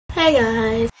Hey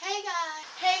guys. Hey guys.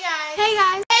 Hey guys. Hey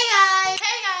guys. Hey guys.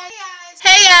 Hey guys.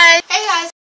 Hey guys. Hey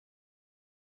guys.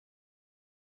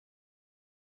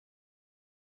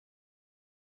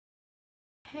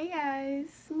 Hey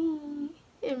guys, me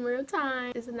in real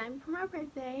time. It's the night before my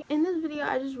birthday. In this video,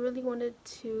 I just wanted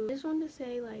to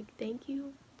say like thank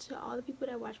you to all the people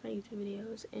that watch my YouTube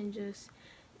videos and just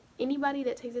anybody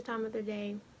that takes the time of their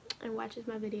day and watches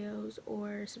my videos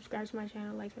or subscribes to my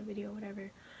channel, likes my video,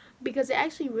 whatever, because it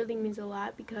actually really means a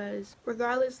lot. Because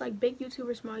regardless, like big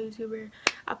YouTuber, small YouTuber,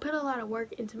 I put a lot of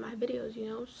work into my videos, you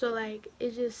know, so like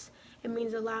it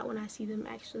means a lot when I see them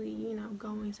actually, you know,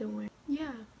 going somewhere.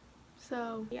 Yeah.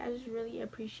 So yeah, I just really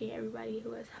appreciate everybody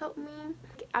who has helped me.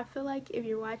 I feel like if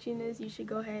you're watching this, you should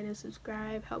go ahead and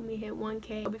subscribe. Help me hit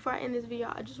 1K. Before I end this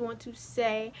video, I just want to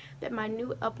say that my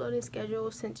new uploading schedule,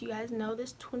 since you guys know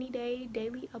this 20-day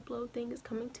daily upload thing is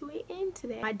coming to an end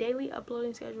today. My daily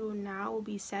uploading schedule now will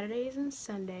be Saturdays and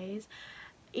Sundays,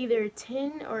 either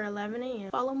 10 or 11 a.m.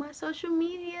 Follow my social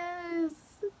medias.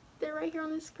 They're right here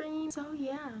on the screen. So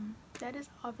yeah, that is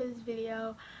all for this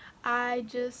video. I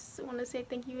just want to say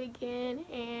thank you again,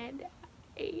 and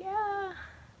yeah,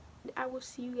 I will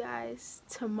see you guys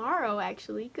tomorrow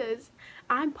actually, because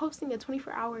I'm posting a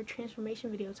 24-hour transformation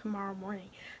video tomorrow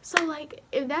morning. So like,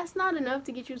 if that's not enough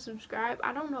to get you subscribed,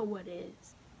 I don't know what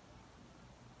is.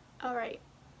 Alright,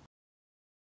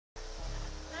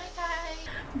 bye guys.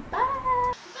 Bye.